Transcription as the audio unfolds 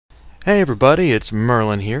Hey everybody, it's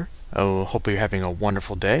Merlin here. Oh, hope you're having a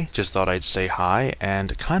wonderful day. Just thought I'd say hi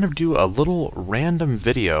and kind of do a little random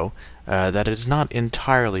video that is not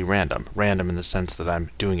entirely random. Random in the sense that I'm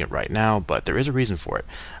doing it right now, but there is a reason for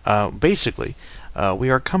it. Basically, we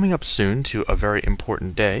are coming up soon to a very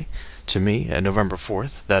important day to me, November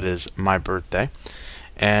 4th. That is my birthday.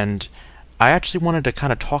 And I actually wanted to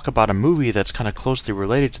kind of talk about a movie that's kind of closely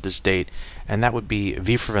related to this date, and that would be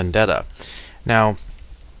V for Vendetta. Now,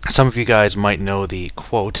 some of you guys might know the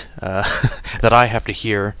quote that I have to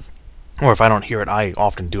hear, or if I don't hear it, I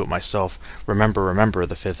often do it myself. Remember, remember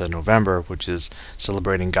the 5th of November, which is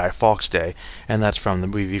celebrating Guy Fawkes Day, and that's from the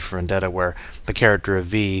movie V for Vendetta, where the character of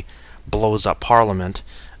V blows up Parliament,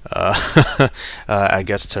 I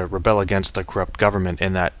guess, to rebel against the corrupt government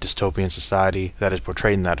in that dystopian society that is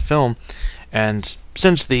portrayed in that film. And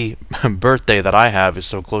since the birthday that I have is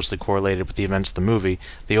so closely correlated with the events of the movie,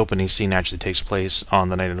 the opening scene actually takes place on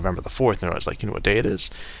the night of November the 4th. And I was like, you know what day it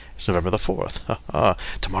is? It's November the 4th.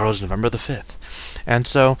 Tomorrow's November the 5th. And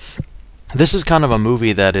so this is kind of a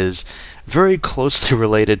movie that is very closely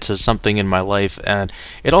related to something in my life, and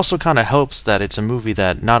it also kind of helps that it's a movie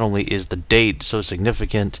that not only is the date so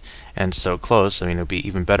significant and so close. I mean, it would be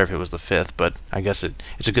even better if it was the 5th, but I guess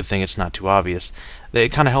it's a good thing it's not too obvious.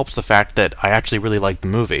 It kind of helps the fact that I actually really like the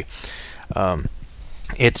movie.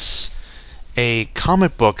 It's a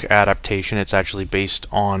comic book adaptation. It's actually based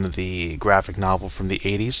on the graphic novel from the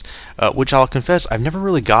 80s, which I'll confess I've never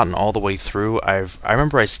really gotten all the way through. I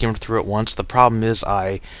remember I skimmed through it once. The problem is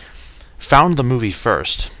I found the movie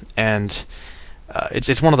first, and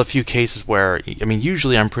it's one of the few cases where, I mean,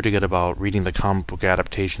 usually I'm pretty good about reading the comic book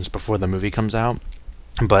adaptations before the movie comes out,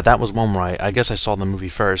 but that was one where I guess I saw the movie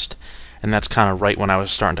first, and that's kind of right when I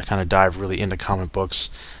was starting to kind of dive really into comic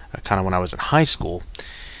books, kind of when I was in high school.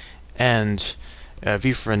 And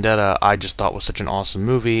V for Vendetta, I just thought was such an awesome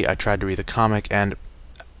movie. I tried to read the comic, and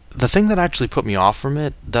the thing that actually put me off from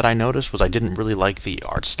it that I noticed was I didn't really like the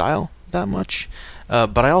art style that much.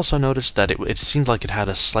 But I also noticed that it seemed like it had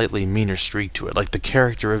a slightly meaner streak to it. Like the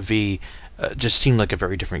character of V just seemed like a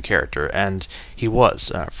very different character, and he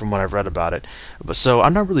was, from what I've read about it. But so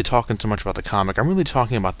I'm not really talking so much about the comic. I'm really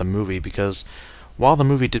talking about the movie, because while the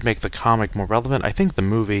movie did make the comic more relevant, I think the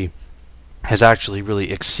movie has actually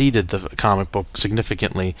really exceeded the comic book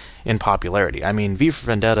significantly in popularity. I mean, V for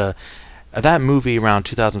Vendetta, that movie around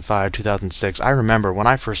 2005, 2006, I remember when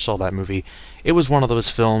I first saw that movie, it was one of those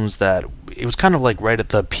films that, it was kind of like right at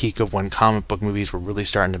the peak of when comic book movies were really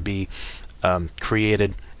starting to be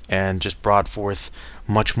created and just brought forth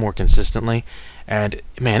much more consistently. And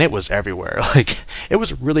man, it was everywhere. Like, it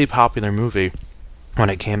was a really popular movie when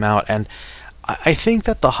it came out, and I think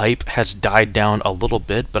that the hype has died down a little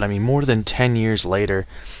bit, but I mean, more than 10 years later,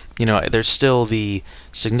 there's still the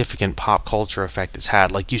significant pop culture effect it's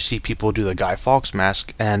had. Like, you see people do the Guy Fawkes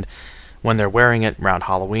mask, and when they're wearing it around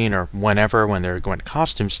Halloween or whenever, when they're going to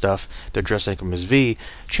costume stuff, they're dressing up as V.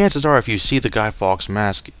 Chances are, if you see the Guy Fawkes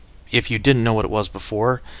mask, if you didn't know what it was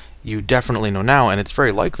before, you definitely know now, and it's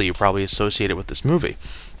very likely you probably associate it with this movie.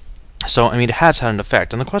 So, I mean, it has had an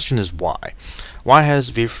effect, and the question is why? Why has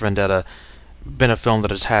V for Vendetta been a film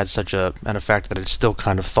that has had such an effect that it's still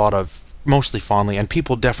kind of thought of mostly fondly, and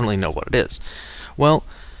people definitely know what it is? Well,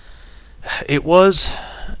 it was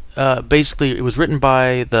basically, it was written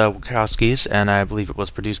by the Wachowskis, and I believe it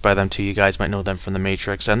was produced by them too. You guys might know them from The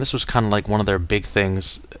Matrix, and this was kind of like one of their big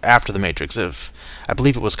things after The Matrix. I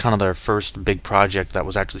believe it was kind of their first big project that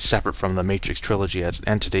was actually separate from the Matrix trilogy as an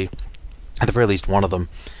entity, at the very least one of them.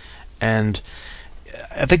 And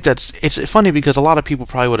I think it's funny because a lot of people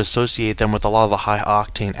probably would associate them with a lot of the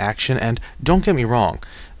high-octane action, and don't get me wrong,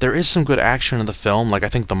 there is some good action in the film. Like, I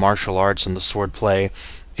think the martial arts and the swordplay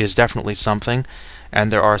is definitely something, and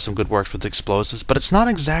there are some good works with explosives, but it's not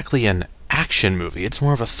exactly an action movie. It's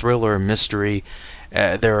more of a thriller, mystery.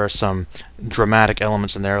 There are some dramatic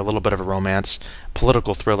elements in there, a little bit of a romance,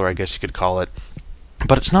 political thriller, I guess you could call it.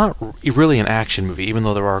 But it's not really an action movie, even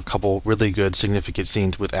though there are a couple really good, significant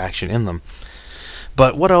scenes with action in them.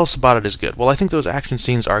 But what else about it is good? Well, I think those action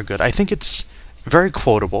scenes are good. I think it's very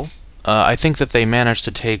quotable. I think that they managed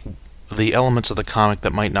to take the elements of the comic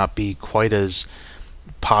that might not be quite as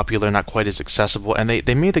popular, not quite as accessible, and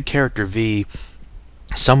they made the character V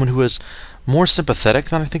someone who is more sympathetic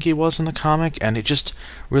than I think he was in the comic, and he just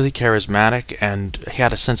really charismatic, and he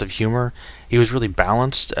had a sense of humor. He was really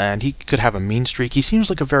balanced, and he could have a mean streak. He seems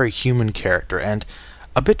like a very human character, and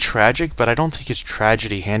a bit tragic, but I don't think his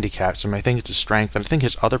tragedy handicaps him. I think it's a strength, and I think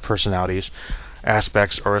his other personalities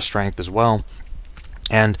aspects are a strength as well.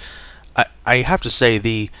 And I have to say,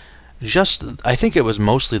 just I think it was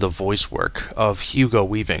mostly the voice work of Hugo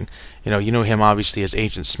Weaving. You know him obviously as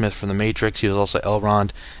Agent Smith from The Matrix. He was also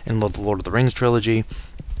Elrond in the Lord of the Rings trilogy,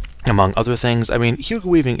 among other things. I mean, Hugo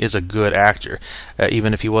Weaving is a good actor,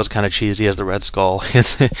 even if he was kind of cheesy as the Red Skull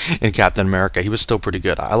in Captain America. He was still pretty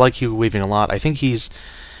good. I like Hugo Weaving a lot. I think he's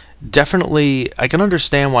definitely. I can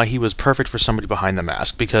understand why he was perfect for somebody behind the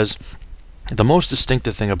mask, because the most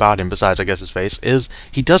distinctive thing about him, besides I guess his face, is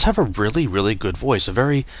he does have a really, really good voice, a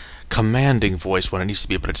very commanding voice when it needs to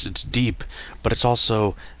be, but it's deep, but it's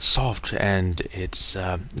also soft, and it's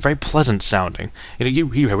very pleasant sounding.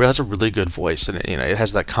 He has a really good voice, and it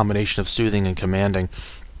has that combination of soothing and commanding,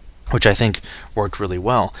 which I think worked really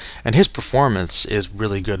well. And his performance is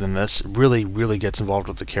really good in this. Really, really gets involved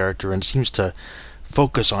with the character and seems to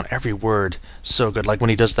focus on every word so good. Like when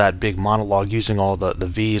he does that big monologue using all the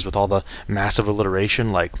V's with all the massive alliteration,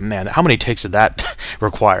 like, man, how many takes did that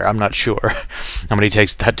require? I'm not sure how many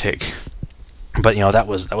takes did that take. But that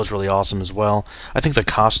was really awesome as well. I think the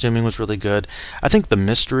costuming was really good. I think the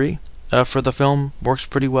mystery for the film works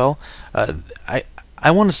pretty well.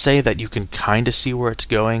 I want to say that you can kind of see where it's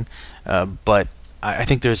going, but I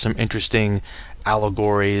think there's some interesting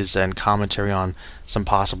allegories and commentary on some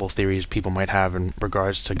possible theories people might have in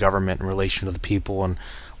regards to government in relation to the people and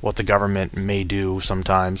what the government may do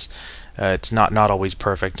sometimes. It's not always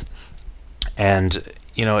perfect. And,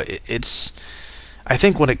 it's... I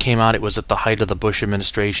think when it came out, it was at the height of the Bush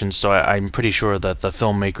administration, so I'm pretty sure that the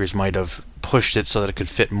filmmakers might have pushed it so that it could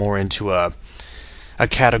fit more into a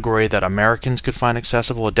category that Americans could find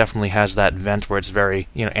accessible. It definitely has that vent where it's very,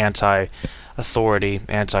 anti-authority,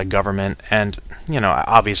 anti-government, and,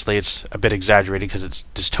 obviously it's a bit exaggerated because it's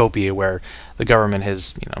dystopia where the government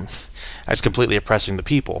is, it's completely oppressing the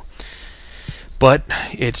people. But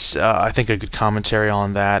it's, I think, a good commentary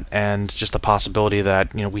on that, and just the possibility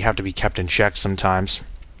that, we have to be kept in check sometimes.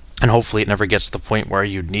 And hopefully it never gets to the point where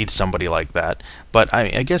you'd need somebody like that. But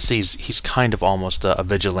I guess he's kind of almost a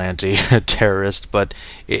vigilante terrorist, but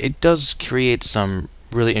it does create some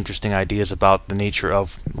really interesting ideas about the nature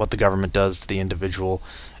of what the government does to the individual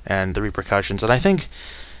and the repercussions. And I think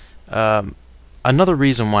another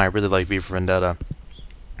reason why I really like V for Vendetta,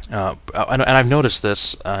 and I've noticed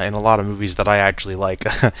this in a lot of movies that I actually like.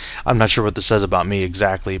 I'm not sure what this says about me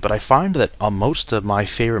exactly, but I find that most of my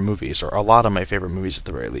favorite movies, or a lot of my favorite movies at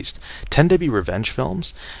the very least, tend to be revenge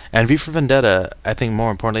films. And V for Vendetta, I think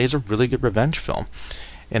more importantly, is a really good revenge film.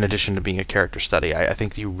 In addition to being a character study, I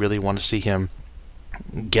think you really want to see him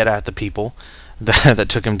get at the people that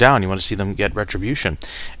took him down. You want to see them get retribution.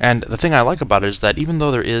 And the thing I like about it is that even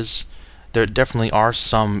though there definitely are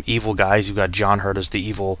some evil guys. You've got John Hurt as the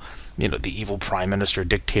evil prime minister,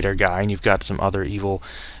 dictator guy, and you've got some other evil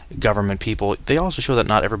government people. They also show that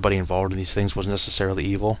not everybody involved in these things was necessarily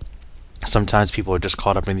evil. Sometimes people are just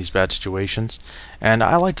caught up in these bad situations. And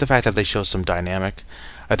I like the fact that they show some dynamic.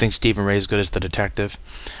 I think Stephen Ray is good as the detective.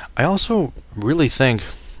 I also really think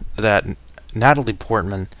that Natalie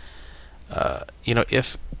Portman,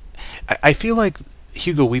 if... I feel like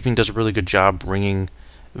Hugo Weaving does a really good job bringing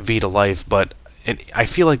V to life, but I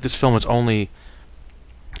feel like this film is only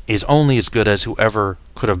as good as whoever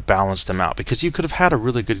could have balanced him out, because you could have had a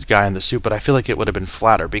really good guy in the suit, but I feel like it would have been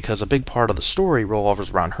flatter, because a big part of the story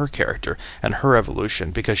revolves around her character and her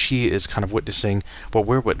evolution, because she is kind of witnessing what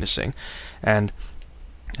we're witnessing. And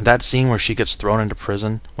that scene where she gets thrown into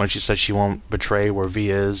prison, when she says she won't betray where V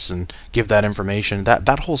is and give that information,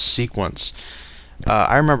 that whole sequence,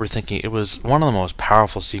 I remember thinking it was one of the most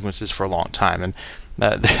powerful sequences for a long time. And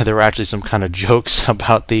there were actually some kind of jokes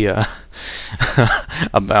about the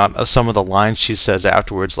about some of the lines she says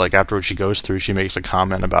afterwards. Like afterwards, she goes through, she makes a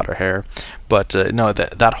comment about her hair. But no,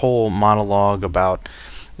 that whole monologue about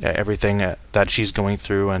everything that she's going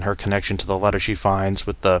through and her connection to the letter she finds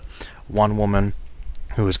with the one woman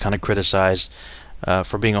who is kind of criticized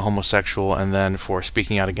for being a homosexual and then for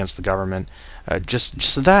speaking out against the government.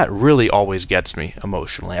 Just that really always gets me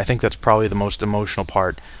emotionally. I think that's probably the most emotional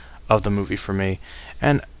part of the movie for me.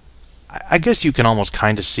 And I guess you can almost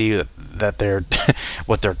kind of see that they're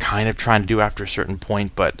what they're kind of trying to do after a certain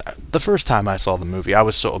point, but the first time I saw the movie, I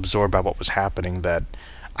was so absorbed by what was happening that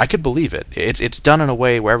I could believe it. It's done in a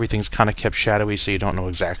way where everything's kind of kept shadowy, so you don't know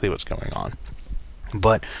exactly what's going on.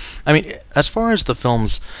 But, I mean, as far as the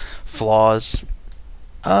film's flaws,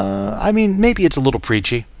 I mean, maybe it's a little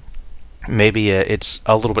preachy. Maybe it's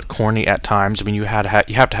a little bit corny at times. I mean, you have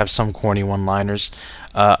to have some corny one-liners.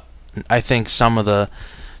 I think some of the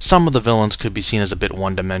villains could be seen as a bit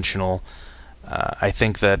one-dimensional. I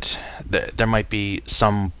think that there might be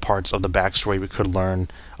some parts of the backstory we could learn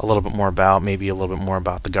a little bit more about, maybe a little bit more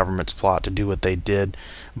about the government's plot to do what they did.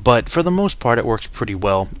 But for the most part, it works pretty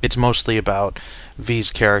well. It's mostly about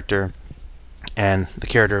V's character and the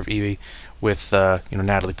character of Evie with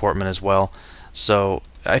Natalie Portman as well. So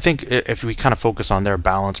I think if we kind of focus on their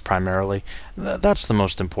balance primarily, that's the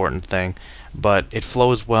most important thing. But it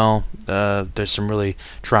flows well. There's some really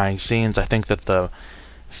trying scenes. I think that the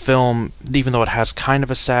film, even though it has kind of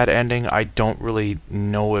a sad ending, I don't really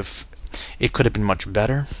know if it could have been much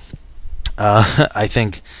better. I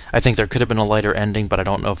think there could have been a lighter ending, but I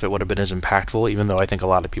don't know if it would have been as impactful. Even though I think a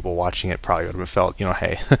lot of people watching it probably would have felt,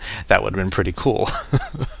 hey, that would have been pretty cool.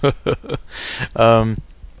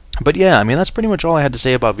 But yeah, I mean, that's pretty much all I had to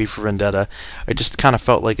say about V for Vendetta. I just kind of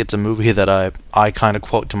felt like it's a movie that I kind of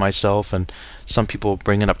quote to myself, and some people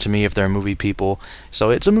bring it up to me if they're movie people. So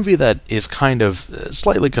it's a movie that is kind of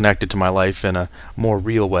slightly connected to my life in a more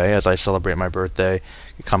real way as I celebrate my birthday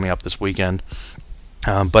coming up this weekend.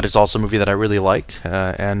 But it's also a movie that I really like,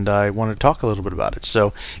 and I want to talk a little bit about it.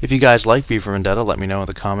 So if you guys like V for Vendetta, let me know in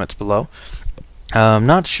the comments below. I'm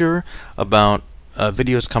not sure about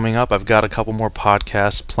videos coming up. I've got a couple more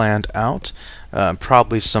podcasts planned out.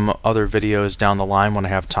 Probably some other videos down the line when I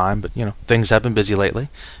have time, but things have been busy lately.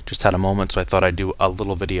 Just had a moment, so I thought I'd do a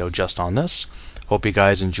little video just on this. Hope you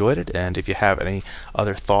guys enjoyed it, and if you have any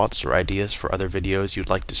other thoughts or ideas for other videos you'd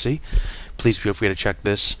like to see, please feel free to check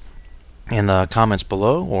this in the comments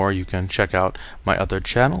below, or you can check out my other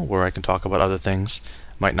channel where I can talk about other things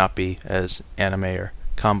might not be as anime or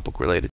comic book related.